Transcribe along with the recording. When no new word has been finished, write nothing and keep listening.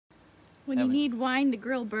When you need wine to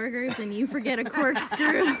grill burgers and you forget a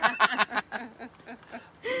corkscrew.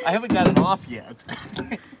 I haven't got it off yet.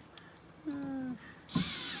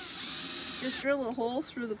 Just drill a hole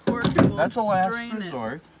through the cork and we'll That's a last drain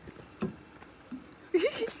resort.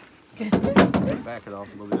 Back it off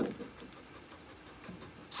a little bit.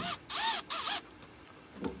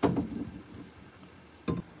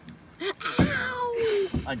 Ow!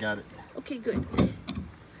 I got it. Okay, good.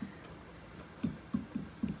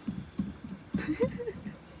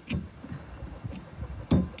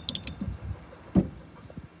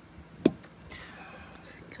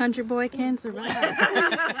 Country boy can survive.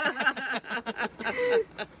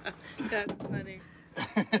 That's funny.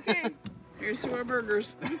 Okay, here's to our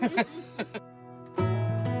burgers.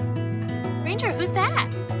 Ranger, who's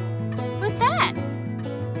that? Who's that?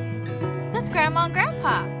 That's Grandma and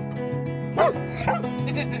Grandpa.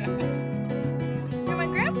 Grandma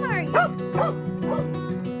and Grandpa, are you?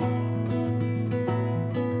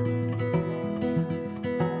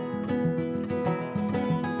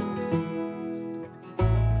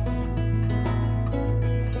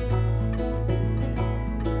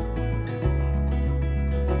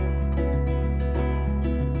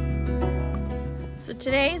 So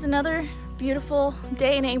today is another beautiful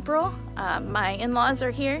day in April. My in-laws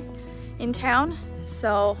are here in town,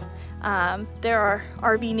 so there are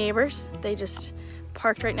RV neighbors. They just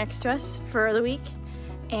parked right next to us for the week,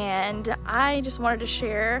 and I just wanted to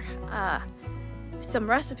share some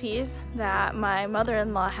recipes that my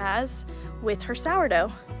mother-in-law has with her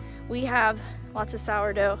sourdough. We have lots of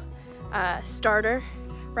sourdough starter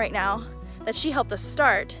right now that she helped us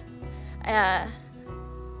start, but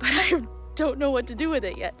I don't know what to do with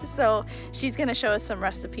it yet. So she's gonna show us some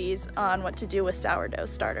recipes on what to do with sourdough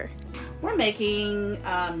starter. We're making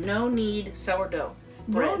no-knead sourdough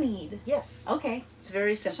bread. No need. Yes. Okay. It's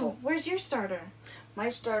very simple. So where's your starter? My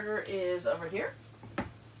starter is over here.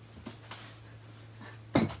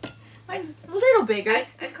 Mine's a little bigger.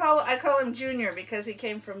 I call him Junior because he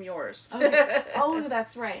came from yours. Okay. Oh,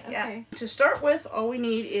 that's right. Okay. Yeah. To start with, all we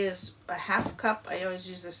need is a half cup. I always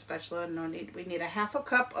use this spatula. We need a half a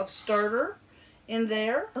cup of starter in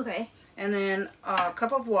there, Okay. and then a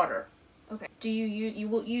cup of water. Okay. Do you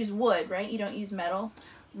will use wood, right? You don't use metal?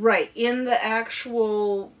 Right, in the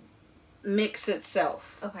actual mix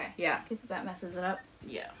itself. Okay. Yeah. Because that messes it up.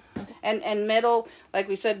 Yeah. And metal, like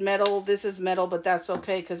we said, metal, this is metal, but that's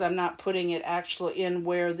okay because I'm not putting it actually in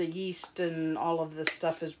where the yeast and all of this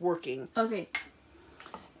stuff is working. Okay.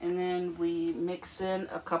 And then we mix in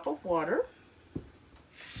a cup of water.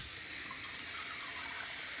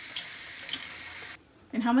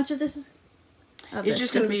 And how much of this is? It's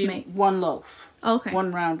just going to be one loaf. Okay.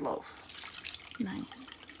 One round loaf. Nice.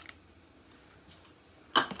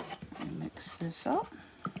 And mix this up.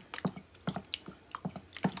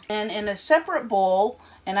 And in a separate bowl,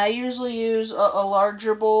 and I usually use a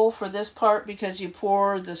larger bowl for this part because you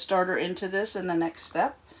pour the starter into this in the next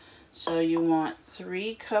step. So you want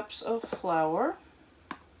 3 cups of flour.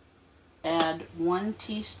 Add 1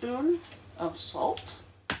 teaspoon of salt.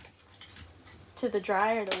 To the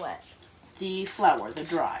dry or the wet? The flour, the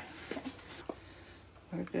dry. Okay.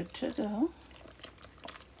 We're good to go.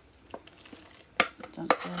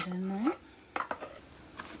 Dump that in there.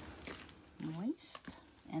 Moist.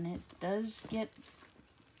 And it does get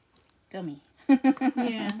gummy.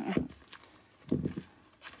 Yeah.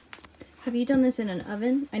 Have you done this in an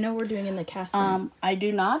oven? I know we're doing in the cast iron. I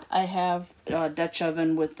do not. I have a Dutch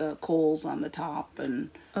oven with the coals on the top and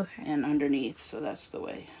underneath, so that's the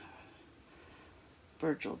way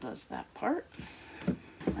Virgil does that part.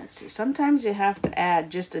 Let's see. Sometimes you have to add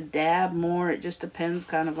just a dab more. It just depends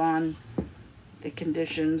kind of on the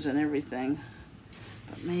conditions and everything.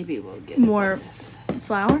 But maybe we'll get more it with this.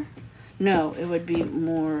 Flour? No, it would be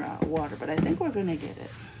more water, but I think we're going to get it.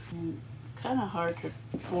 And it's kind of hard to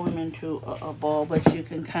form into a ball, but you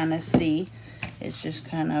can kind of see it's just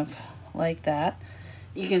kind of like that.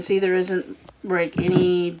 You can see there isn't like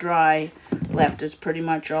any dry left. It's pretty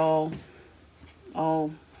much all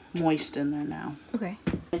moist in there now. Okay.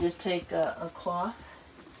 I just take a cloth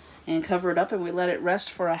and cover it up, and we let it rest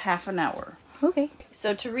for a half an hour. Okay.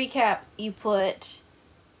 So to recap, you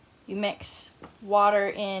mix water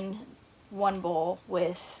in one bowl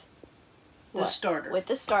with the starter. With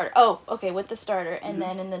the starter. Oh, okay, with the starter. And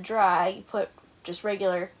then in the dry, you put just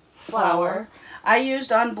regular flour. I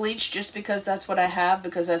used unbleached just because that's what I have,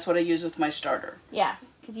 because that's what I use with my starter. Yeah,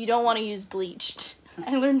 because you don't want to use bleached.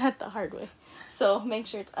 I learned that the hard way. So make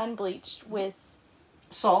sure it's unbleached with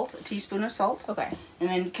salt, a teaspoon of salt. Okay. And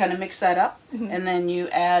then kind of mix that up. And then you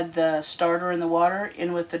add the starter and the water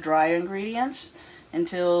in with the dry ingredients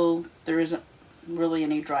until there isn't really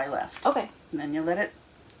any dry left. Okay. And then you let it,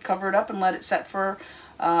 cover it up and let it set for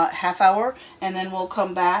half hour, and then we'll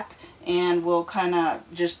come back and we'll kind of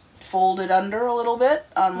just fold it under a little bit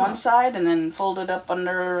on one side and then fold it up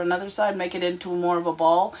under another side, make it into more of a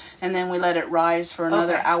ball, and then we let it rise for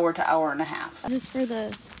another hour to hour and a half. Is this for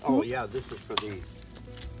the smoke? Oh yeah, this is for the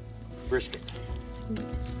brisket. Sweet.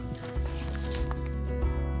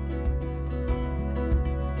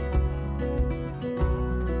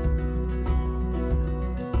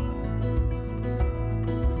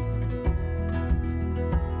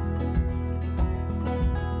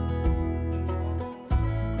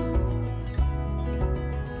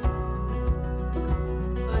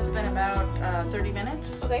 So it's been about 30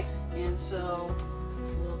 minutes. Okay. And so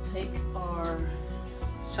we'll take our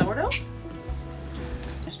sourdough,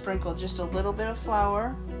 sprinkle just a little bit of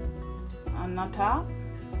flour on the top,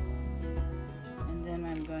 and then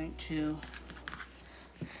I'm going to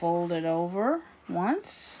fold it over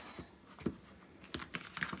once,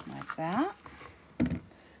 like that, and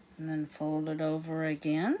then fold it over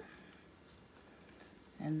again,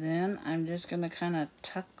 and then I'm just going to kind of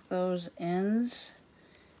tuck those ends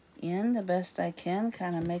in the best I can,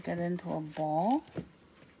 kind of make it into a ball.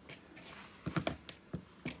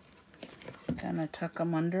 Kind of tuck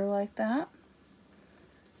them under like that.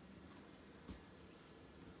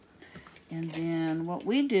 And then what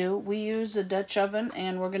we do, we use a Dutch oven,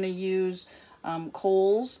 and we're going to use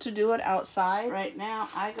coals to do it outside. Right now,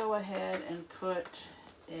 I go ahead and put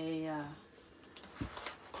a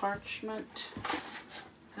parchment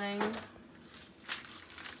thing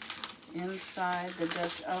inside the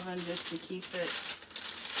Dutch oven just to keep it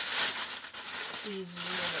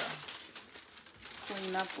easier to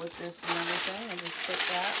clean up with this and everything. I just put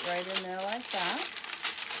that right in there like that.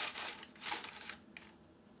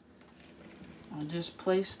 I'll just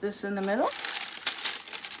place this in the middle,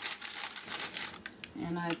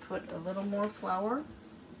 and I put a little more flour,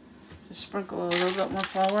 just sprinkle a little bit more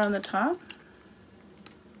flour on the top.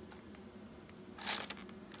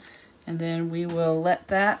 And then we will let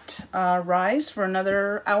that rise for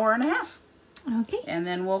another hour and a half. Okay. And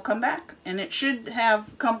then we'll come back. And it should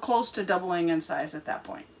have come close to doubling in size at that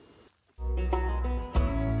point.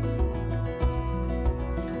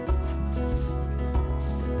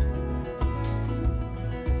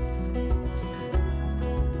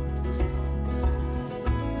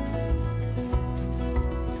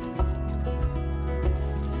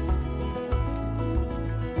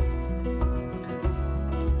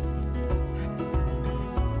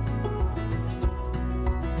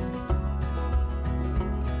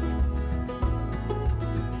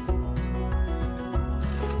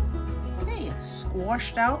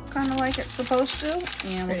 Washed out kind of like it's supposed to,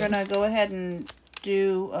 and we're gonna go ahead and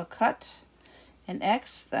do a cut, an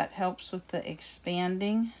X. That helps with the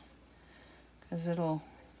expanding because it'll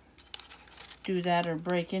do that or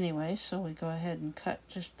break anyway, so we go ahead and cut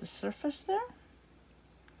just the surface there.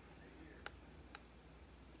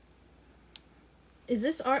 Is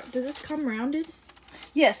this does this come rounded?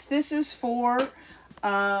 Yes, this is for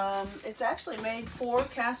it's actually made for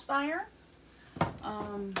cast iron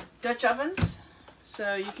Dutch ovens.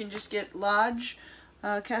 So you can just get large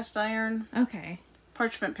cast iron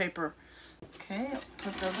parchment paper. Okay,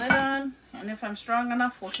 put the lid on, and if I'm strong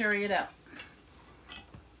enough, we'll carry it out.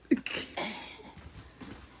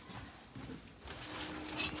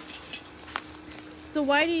 So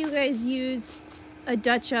why do you guys use a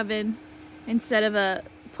Dutch oven instead of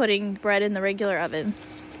putting bread in the regular oven?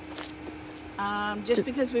 Just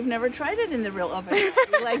because we've never tried it in the real oven.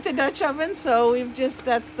 We like the Dutch oven, so we've just,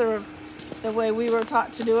 that's the way we were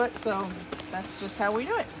taught to do it, so that's just how we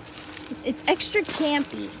do it. It's extra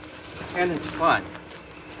campy. And it's fun.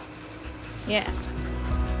 Yeah.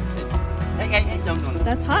 Hey, no.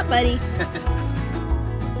 That's hot, buddy.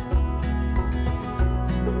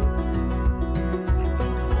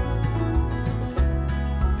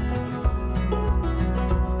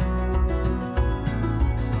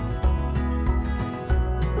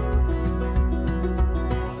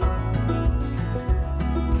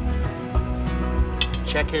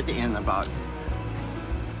 Check it in about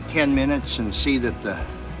 10 minutes and see that the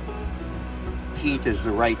heat is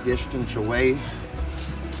the right distance away,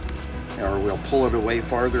 or we'll pull it away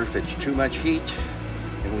farther if it's too much heat,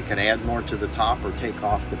 and we can add more to the top or take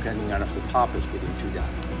off depending on if the top is getting too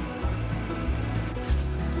done.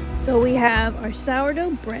 So we have our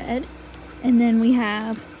sourdough bread, and then we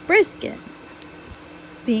have brisket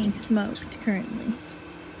being smoked currently.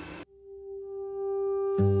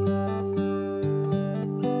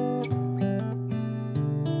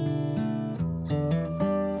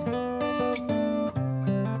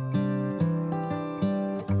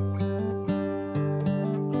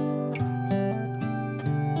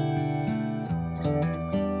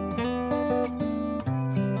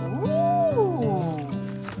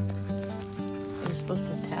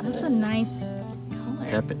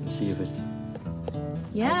 tap it and see if it.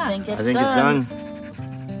 Yeah. I think it's It's done.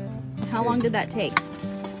 done. How long did that take?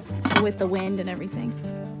 With the wind and everything?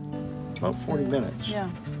 About 40 minutes. Yeah.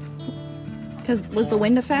 Because was the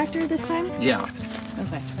wind a factor this time? Yeah,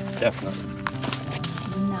 Okay. definitely.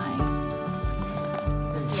 Nice.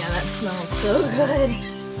 Yeah, that smells so good.